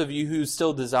for those of you who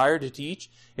still desire to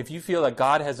teach, if you feel that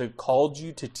God has called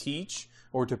you to teach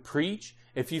or to preach,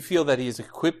 if you feel that He has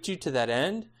equipped you to that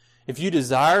end, if you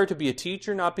desire to be a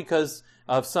teacher, not because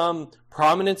of some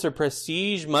prominence or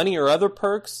prestige, money or other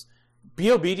perks, be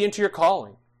obedient to your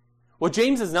calling. What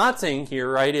James is not saying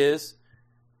here, right, is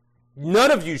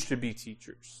none of you should be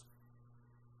teachers.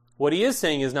 What he is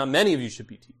saying is not many of you should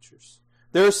be teachers.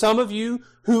 There are some of you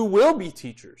who will be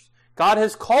teachers. God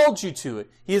has called you to it.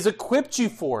 He has equipped you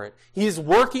for it. He is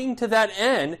working to that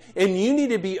end, and you need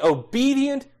to be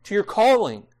obedient to your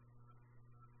calling.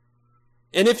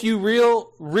 And if you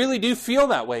really do feel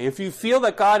that way, if you feel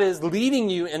that God is leading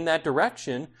you in that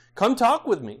direction, come talk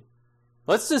with me.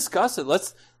 Let's discuss it.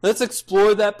 Let's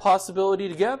explore that possibility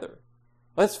together.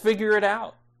 Let's figure it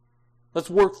out. Let's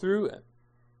work through it.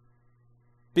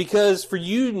 Because for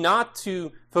you not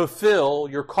to fulfill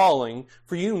your calling,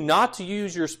 for you not to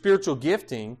use your spiritual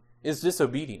gifting, is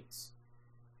disobedience.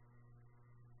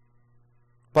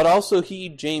 But also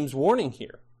heed James' warning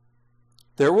here.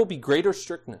 There will be greater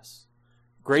strictness,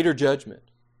 greater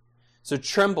judgment. So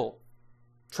tremble.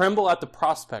 Tremble at the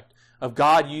prospect of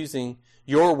God using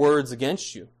your words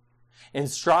against you. And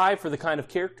strive for the kind of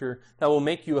character that will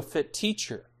make you a fit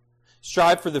teacher.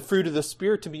 Strive for the fruit of the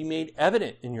Spirit to be made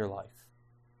evident in your life.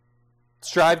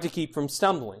 Strive to keep from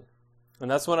stumbling. And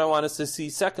that's what I want us to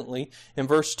see secondly in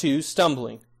verse 2,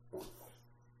 stumbling.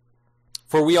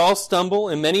 For we all stumble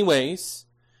in many ways,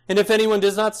 and if anyone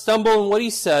does not stumble in what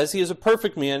he says, he is a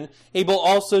perfect man, able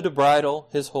also to bridle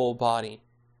his whole body.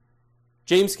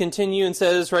 James continues and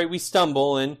says, right, we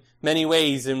stumble in many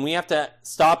ways, and we have to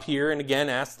stop here and again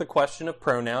ask the question of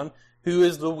pronoun, who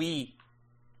is the we?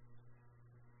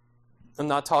 I'm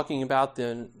not talking about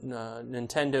the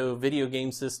Nintendo video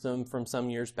game system from some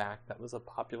years back. That was a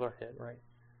popular hit, right?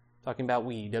 Talking about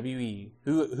we, W-E.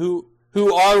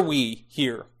 Who are we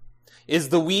here? Is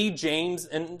the we James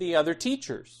and the other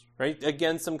teachers, right?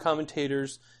 Again, some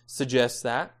commentators suggest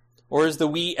that. Or is the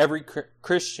we every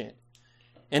Christian?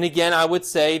 And again, I would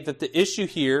say that the issue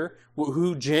here,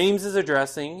 who James is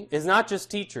addressing, is not just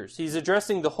teachers. He's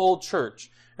addressing the whole church.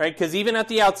 Right? Because even at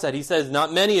the outset, he says,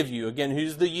 not many of you. Again,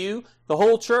 who's the you? The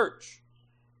whole church.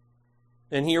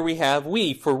 And here we have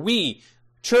we. For we,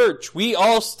 church, we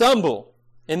all stumble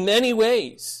in many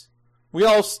ways. We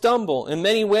all stumble in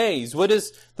many ways. What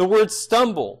is the word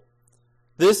stumble?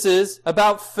 This is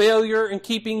about failure in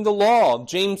keeping the law.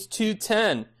 James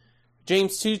 2:10.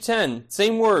 James 2:10.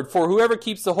 Same word. For whoever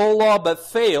keeps the whole law but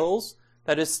fails,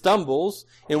 that is stumbles,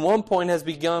 in one point has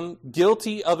become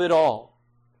guilty of it all.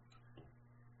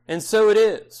 And so it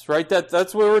is, right?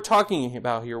 That's what we're talking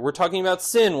about here. We're talking about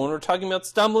sin. When we're talking about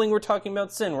stumbling, we're talking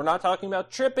about sin. We're not talking about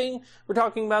tripping. We're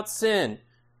talking about sin.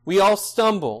 We all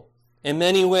stumble in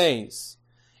many ways.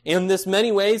 And this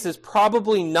many ways is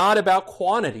probably not about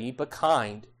quantity, but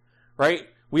kind, right?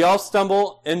 We all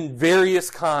stumble in various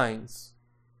kinds,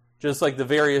 just like the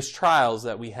various trials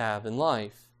that we have in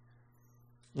life.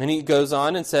 And he goes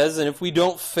on and says, and if we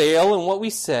don't fail in what we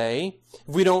say,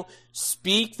 if we don't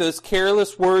speak those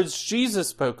careless words Jesus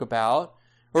spoke about,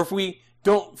 or if we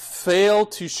don't fail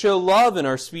to show love in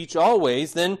our speech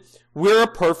always, then we're a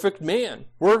perfect man.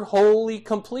 We're wholly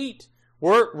complete.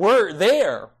 We're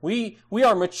there. We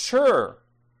are mature.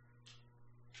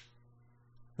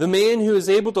 The man who is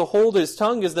able to hold his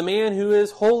tongue is the man who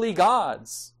is wholly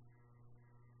God's.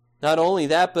 Not only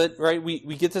that, but right, we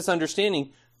get this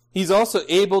understanding. He's also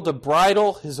able to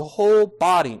bridle his whole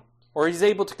body, or he's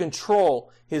able to control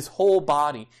his whole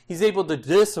body. He's able to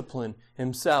discipline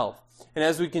himself. And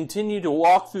as we continue to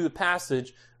walk through the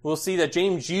passage, we'll see that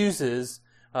James uses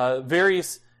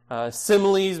various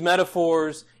similes,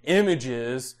 metaphors,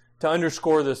 images to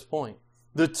underscore this point.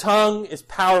 The tongue is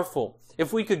powerful.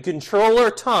 if we could control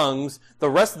our tongues, the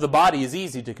rest of the body is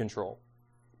easy to control.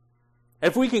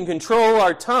 If we can control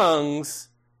our tongues,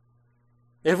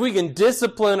 if we can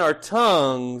discipline our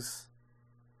tongues,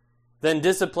 then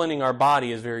disciplining our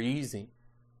body is very easy.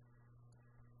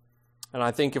 And I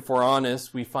think if we're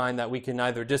honest, we find that we can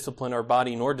neither discipline our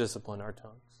body nor discipline our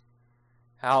tongues.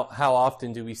 How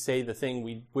often do we say the thing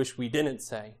we wish we didn't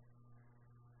say?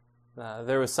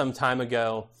 There was some time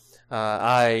ago,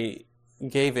 I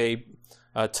gave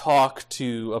a talk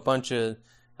to a bunch of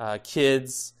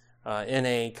kids in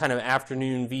a kind of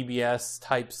afternoon VBS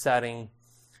type setting,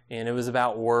 and it was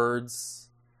about words.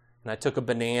 And I took a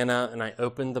banana and I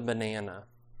opened the banana.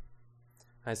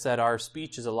 I said, our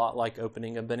speech is a lot like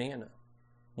opening a banana.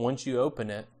 Once you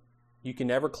open it, you can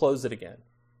never close it again.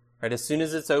 Right? As soon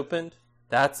as it's opened,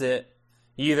 that's it.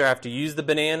 You either have to use the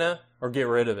banana or get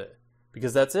rid of it.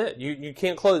 Because that's it. You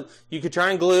can't close. You could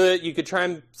try and glue it. You could try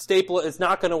and staple it. It's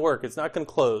not going to work. It's not going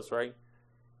to close, right?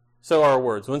 So are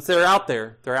words. Once they're out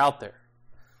there, they're out there.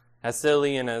 As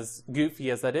silly and as goofy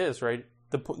as that is, right?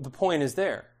 The point is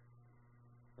there.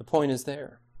 The point is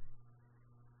there.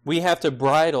 We have to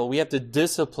bridle. We have to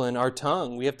discipline our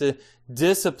tongue. We have to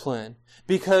discipline.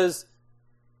 Because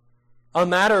a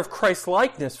matter of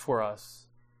Christ-likeness for us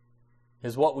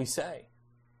is what we say.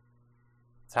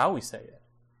 It's how we say it.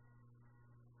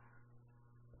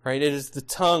 Right? It is the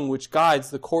tongue which guides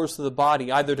the course of the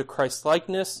body, either to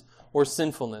Christ-likeness or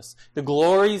sinfulness. The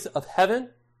glories of heaven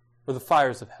or the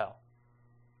fires of hell.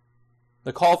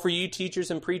 The call for you,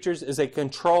 teachers and preachers, is a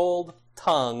controlled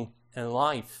tongue and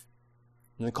life.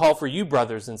 And the call for you,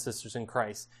 brothers and sisters in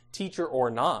Christ, teacher or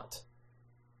not,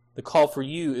 the call for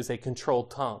you is a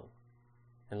controlled tongue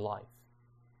and life.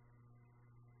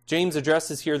 James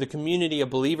addresses here the community of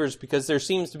believers because there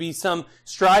seems to be some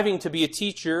striving to be a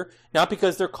teacher, not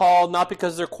because they're called, not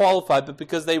because they're qualified, but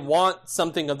because they want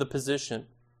something of the position.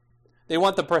 They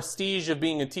want the prestige of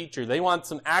being a teacher. They want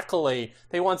some accolade.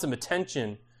 They want some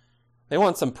attention. They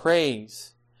want some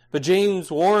praise. But James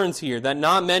warns here that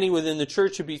not many within the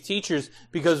church should be teachers,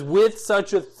 because with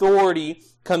such authority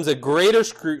comes a greater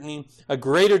scrutiny, a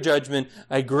greater judgment,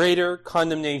 a greater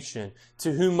condemnation.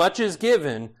 To whom much is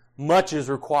given, much is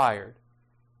required.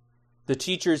 The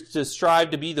teacher is to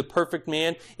strive to be the perfect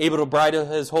man, able to bridle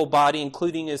his whole body,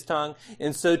 including his tongue,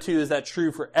 and so too is that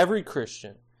true for every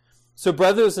Christian. So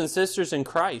brothers and sisters in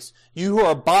Christ, you who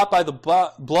are bought by the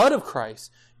blood of Christ,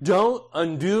 don't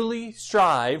unduly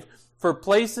strive for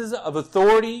places of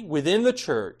authority within the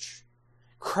church.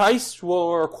 Christ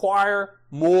will require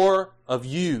more of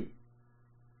you.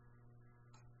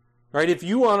 Right? If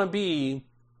you want to be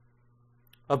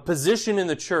a position in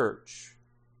the church,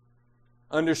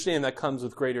 understand that comes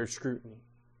with greater scrutiny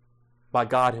by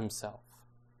God Himself,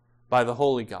 by the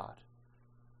Holy God.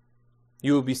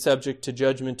 You will be subject to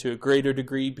judgment to a greater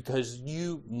degree because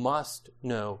you must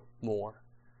know more.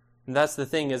 And that's the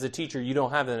thing, as a teacher, you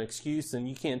don't have an excuse and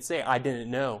you can't say, I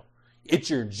didn't know. It's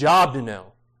your job to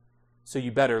know. So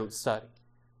you better study,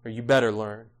 or you better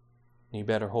learn, and you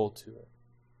better hold to it.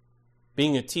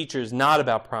 Being a teacher is not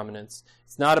about prominence.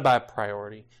 It's not about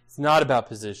priority. It's not about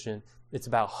position. It's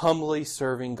about humbly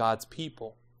serving God's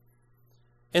people.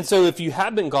 And so if you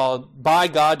have been called by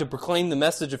God to proclaim the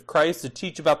message of Christ, to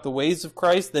teach about the ways of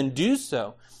Christ, then do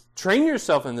so. Train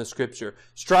yourself in the Scripture.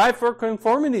 Strive for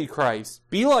conformity to Christ.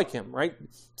 Be like Him, right?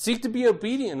 Seek to be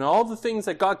obedient in all the things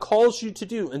that God calls you to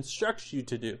do, instructs you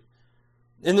to do.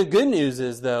 And the good news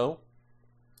is, though,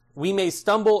 we may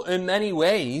stumble in many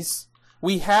ways.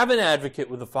 We have an advocate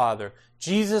with the Father,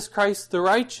 Jesus Christ the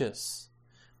righteous.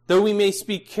 Though we may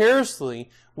speak carelessly,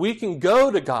 we can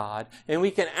go to God and we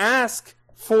can ask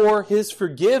for His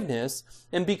forgiveness.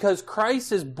 And because Christ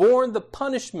has borne the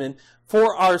punishment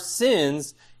for our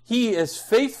sins, He is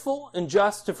faithful and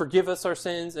just to forgive us our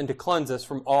sins and to cleanse us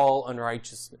from all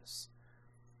unrighteousness.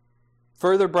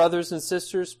 Further, brothers and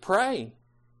sisters, pray.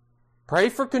 Pray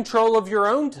for control of your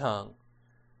own tongue.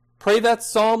 Pray that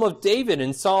Psalm of David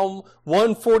in Psalm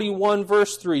 141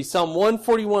 verse 3. Psalm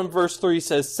 141 verse 3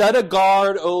 says, Set a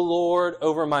guard, O Lord,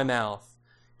 over my mouth.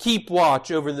 Keep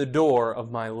watch over the door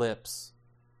of my lips.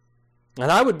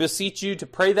 And I would beseech you to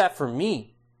pray that for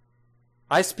me.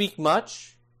 I speak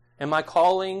much, and my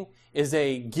calling is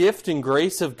a gift and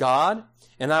grace of God,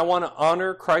 and I want to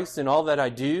honor Christ in all that I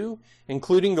do,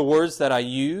 including the words that I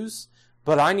use,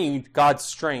 but I need God's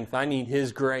strength. I need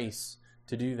His grace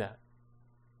to do that.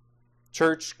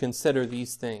 Church, consider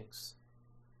these things.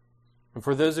 And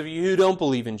for those of you who don't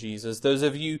believe in Jesus, those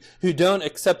of you who don't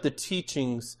accept the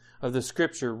teachings of the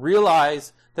Scripture,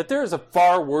 realize that there is a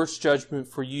far worse judgment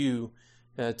for you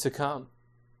to come.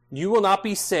 You will not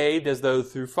be saved as though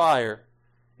through fire.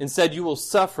 Instead, you will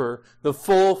suffer the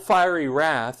full fiery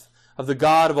wrath of the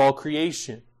God of all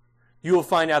creation. You will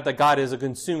find out that God is a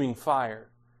consuming fire,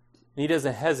 and He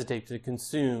doesn't hesitate to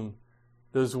consume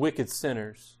those wicked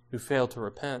sinners who fail to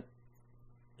repent.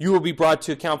 You will be brought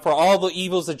to account for all the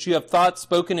evils that you have thought,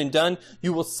 spoken, and done.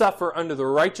 You will suffer under the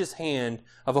righteous hand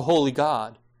of a holy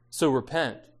God. So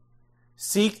repent.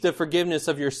 Seek the forgiveness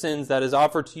of your sins that is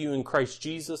offered to you in Christ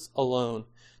Jesus alone.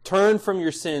 Turn from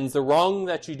your sins, the wrong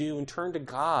that you do, and turn to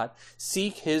God.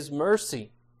 Seek His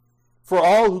mercy. For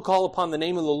all who call upon the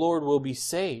name of the Lord will be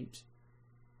saved.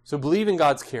 So believe in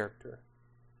God's character.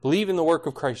 Believe in the work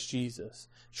of Christ Jesus.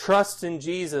 Trust in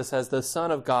Jesus as the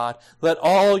Son of God. Let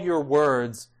all your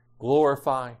words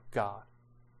glorify God.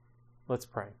 Let's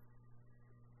pray.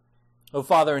 Oh,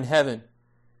 Father in heaven,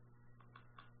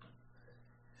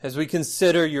 as we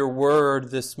consider your word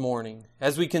this morning,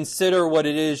 as we consider what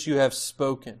it is you have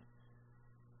spoken,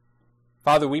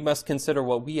 Father, we must consider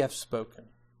what we have spoken.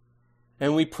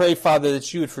 And we pray, Father,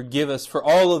 that you would forgive us for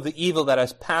all of the evil that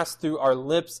has passed through our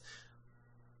lips,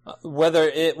 whether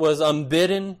it was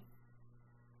unbidden,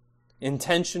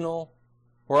 intentional,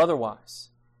 or otherwise.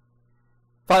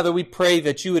 Father, we pray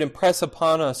that you would impress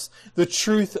upon us the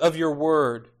truth of your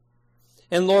word.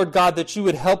 And Lord God, that you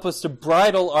would help us to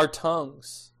bridle our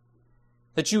tongues.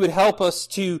 That you would help us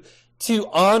to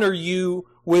honor you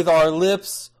with our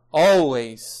lips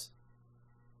always.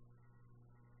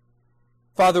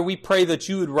 Father, we pray that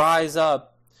you would raise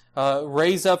up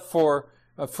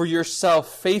for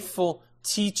yourself faithful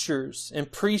teachers and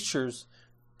preachers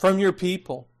from your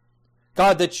people.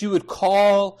 God, that you would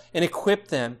call and equip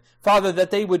them. Father, that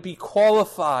they would be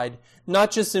qualified,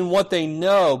 not just in what they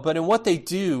know, but in what they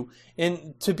do,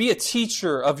 and to be a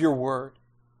teacher of your word.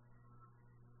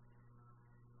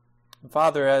 And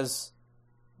Father, as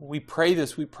we pray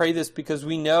this because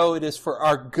we know it is for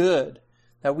our good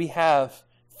that we have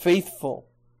faithful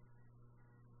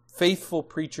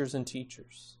preachers and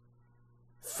teachers,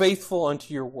 faithful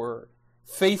unto your word,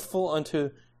 faithful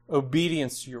unto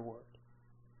obedience to your word.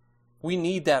 We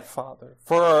need that, Father,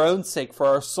 for our own sake, for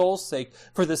our soul's sake,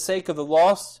 for the sake of the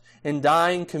lost and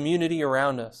dying community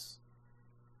around us.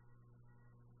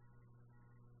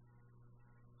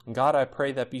 And God, I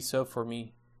pray that be so for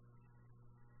me.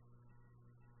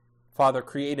 Father,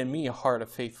 create in me a heart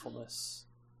of faithfulness,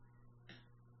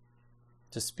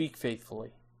 to speak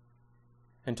faithfully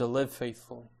and to live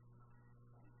faithfully.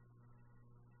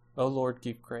 O Lord,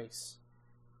 give grace.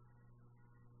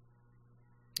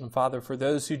 And Father, for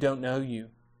those who don't know you,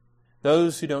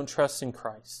 those who don't trust in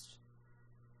Christ,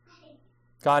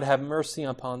 God, have mercy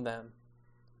upon them.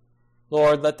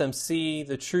 Lord, let them see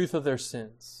the truth of their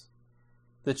sins,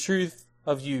 the truth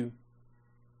of you,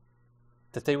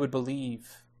 that they would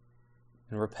believe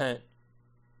and repent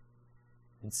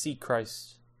and seek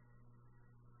Christ.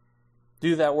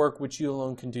 Do that work which you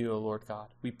alone can do, O Lord God,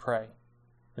 we pray.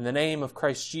 In the name of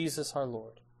Christ Jesus our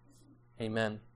Lord. Amen.